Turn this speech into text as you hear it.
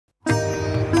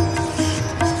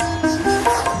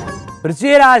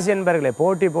விருச்சிகராசி என்பர்களே,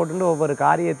 போட்டி போட்டு ஒவ்வொரு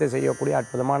காரியத்தை செய்யக்கூடிய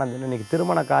அற்புதமான தினம். இன்றைக்கி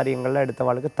திருமண காரியங்களில்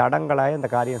எடுத்தவாளுக்கு தடங்களாக அந்த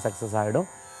காரியம் சக்ஸஸ் ஆகிடும்.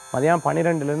 மதியானம்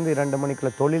 12லேருந்து 2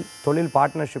 மணிக்குள்ள தொழில்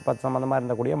பார்ட்னர்ஷிப் சம்மந்தமாக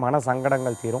இருந்தக்கூடிய மன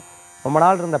சங்கடங்கள் தீரும். ரொம்ப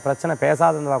நாள் இருந்த பிரச்சனை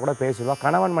பேசாதவா கூட பேசுவா.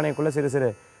 கணவன் மனைக்குள்ளே சிறு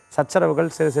சிறு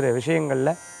சச்சரவுகள், சிறு சிறு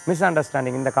விஷயங்களில் மிஸ்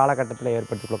அண்டர்ஸ்டாண்டிங் இந்த காலகட்டத்தில்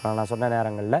ஏற்படுத்தி கொடுக்கலாம் நான் சொன்ன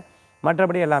நேரங்களில்.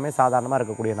 மற்றபடி எல்லாமே சாதாரணமாக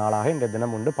இருக்கக்கூடிய நாளாக இந்த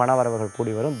தினம் உண்டு. பண வரவுகள்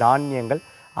கூடி வரும். தானியங்கள்,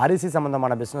 அரிசி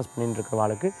சம்மந்தமான பிஸ்னஸ் பண்ணிட்டு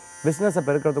இருக்கிறவாளுக்கு பிஸ்னஸை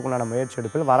பெருக்கிறதுக்குண்டான முயற்சி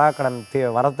எடுப்பில், வராக்கடன்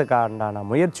வரத்துக்கான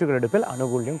முயற்சிகள் எடுப்பில்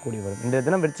அனுகூல்யம் கூடி வரும். இன்றைய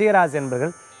தினம் விருச்சிகராசி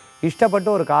என்பர்கள்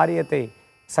இஷ்டப்பட்டு ஒரு காரியத்தை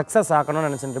சக்ஸஸ் ஆக்கணும்னு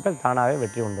நினச்சிட்டு தானாகவே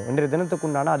வெற்றி உண்டு. இன்றைய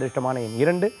தினத்துக்குண்டான அதிர்ஷ்டமான எண்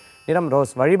 2, நிறம்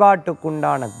ரோஸ்.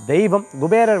 வழிபாட்டுக்குண்டான தெய்வம்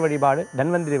குபேரர் வழிபாடு,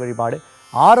 தன்வந்திரி வழிபாடு,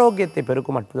 ஆரோக்கியத்தை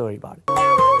பெருக்கும் அற்புத வழிபாடு.